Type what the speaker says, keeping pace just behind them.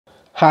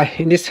Hi,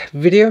 in this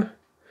video,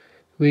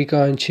 we're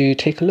going to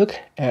take a look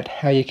at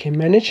how you can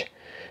manage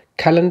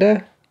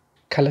calendar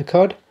color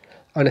code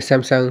on the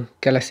Samsung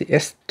Galaxy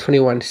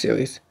S21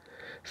 series.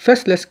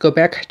 First, let's go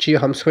back to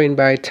your home screen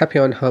by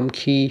tapping on home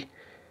key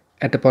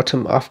at the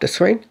bottom of the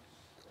screen.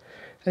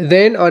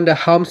 Then on the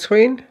home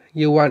screen,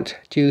 you want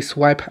to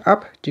swipe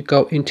up to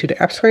go into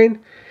the app screen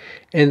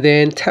and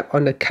then tap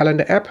on the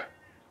calendar app.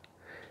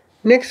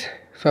 Next,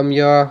 from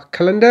your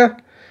calendar,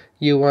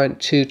 you want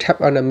to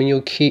tap on the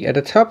menu key at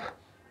the top.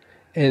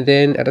 And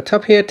then at the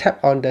top here,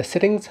 tap on the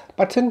settings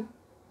button.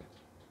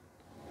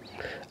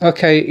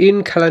 Okay,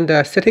 in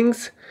calendar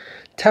settings,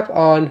 tap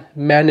on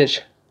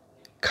manage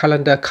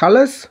calendar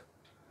colors.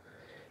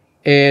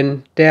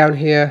 And down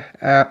here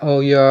are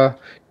all your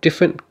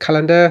different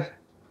calendar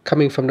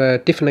coming from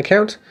the different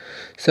account.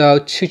 So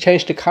to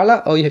change the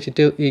color, all you have to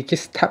do is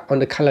just tap on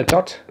the color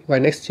dot right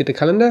next to the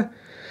calendar.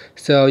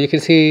 So you can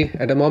see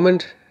at the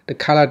moment, the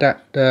color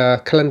that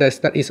the calendar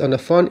that is on the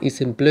phone is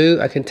in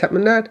blue. I can tap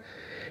on that.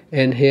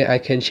 And here I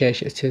can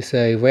change it to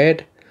say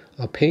red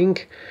or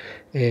pink.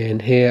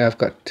 And here I've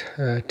got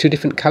two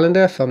different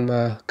calendar from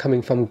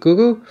coming from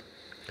Google.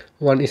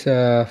 One is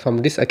from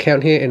this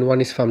account here and one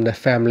is from the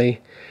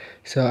family.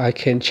 So I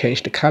can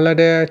change the color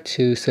there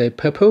to say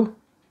purple.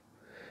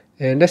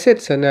 And that's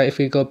it. So now if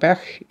we go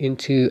back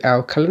into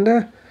our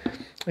calendar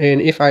and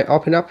if I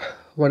open up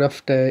one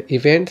of the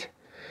event,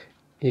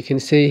 you can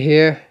see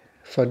here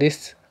for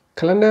this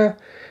calendar,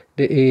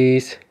 there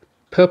is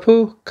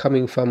purple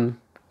coming from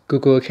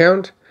Google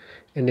account,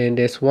 and then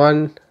there's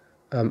one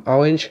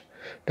orange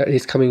that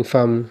is coming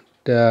from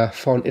the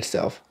phone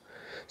itself.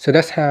 So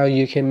that's how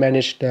you can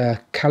manage the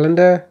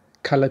calendar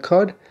color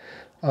code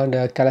on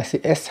the Galaxy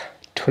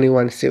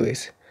S21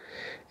 series.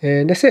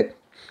 And that's it.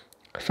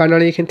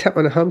 Finally, you can tap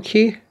on the home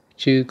key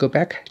to go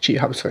back to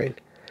your home screen.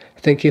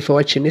 Thank you for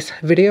watching this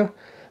video.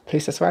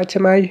 Please subscribe to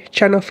my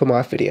channel for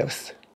more videos.